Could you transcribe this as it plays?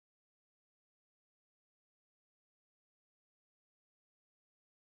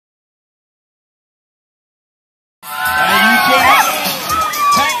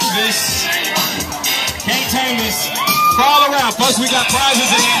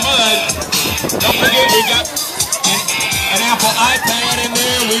don't forget, we got an Apple iPad in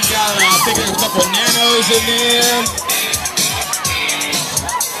there. We got, I think there's a couple Nanos in there.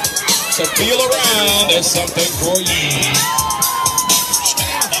 So feel around, there's something for you.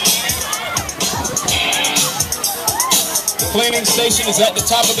 The cleaning station is at the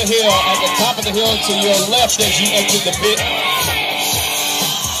top of the hill. At the top of the hill to your left as you exit the pit.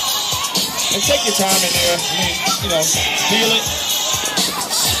 And take your time in there. I mean, you know, feel it.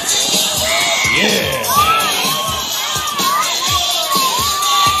 Yeah.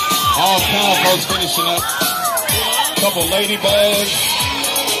 All kind of folks finishing up. Couple ladybugs.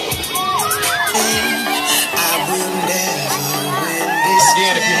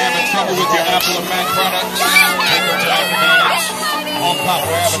 Again, if you're having trouble with your Apple or Mac product, take them to Advantage on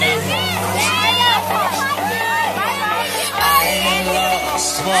Poplar Avenue.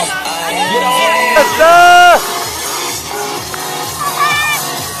 Come on. Get on. Yes, sir.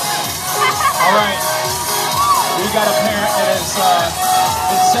 All right. We got a parent that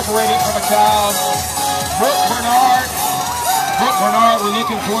is separated from a child. Brooke Bernard. Brooke Bernard, we're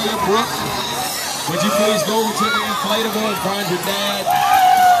looking for you, Brooke. Would you please go over to the inflatable and find your dad?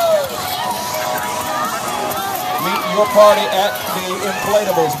 Meet your party at the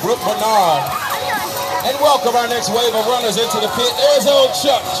inflatables. Brooke Bernard. And welcome our next wave of runners into the pit. There's old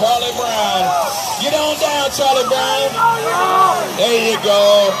Chuck, Charlie Brown. Get on down, Charlie Brown. There you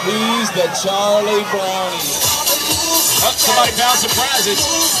go. He's the Charlie Brownie. Oh, somebody found some prizes.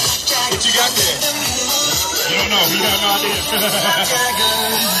 What you got there? You don't know. You have no idea.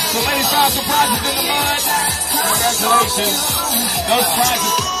 So ladies found some prizes in the mud. Congratulations. Those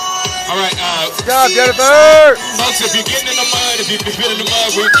prizes. All right. Good job, Jennifer. Folks, if you're getting in the mud, if you've been in the mud,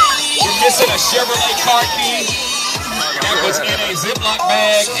 we're missing a Chevrolet car key that was in a Ziploc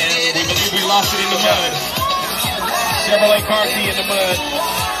bag, and we believe we lost it in the mud. Chevrolet car key in the mud.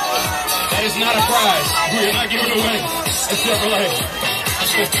 That is not a prize. We're not giving away a Chevrolet.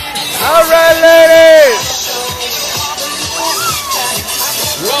 All right, ladies.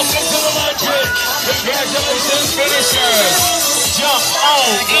 Welcome to the mud pit. Congratulations, finishers. Jump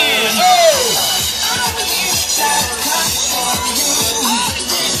on in.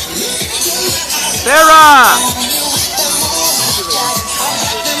 Sarah.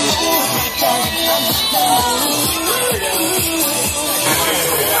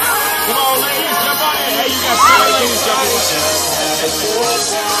 Come on, ladies, jump on in. Hey, you got 4 ladies jumping.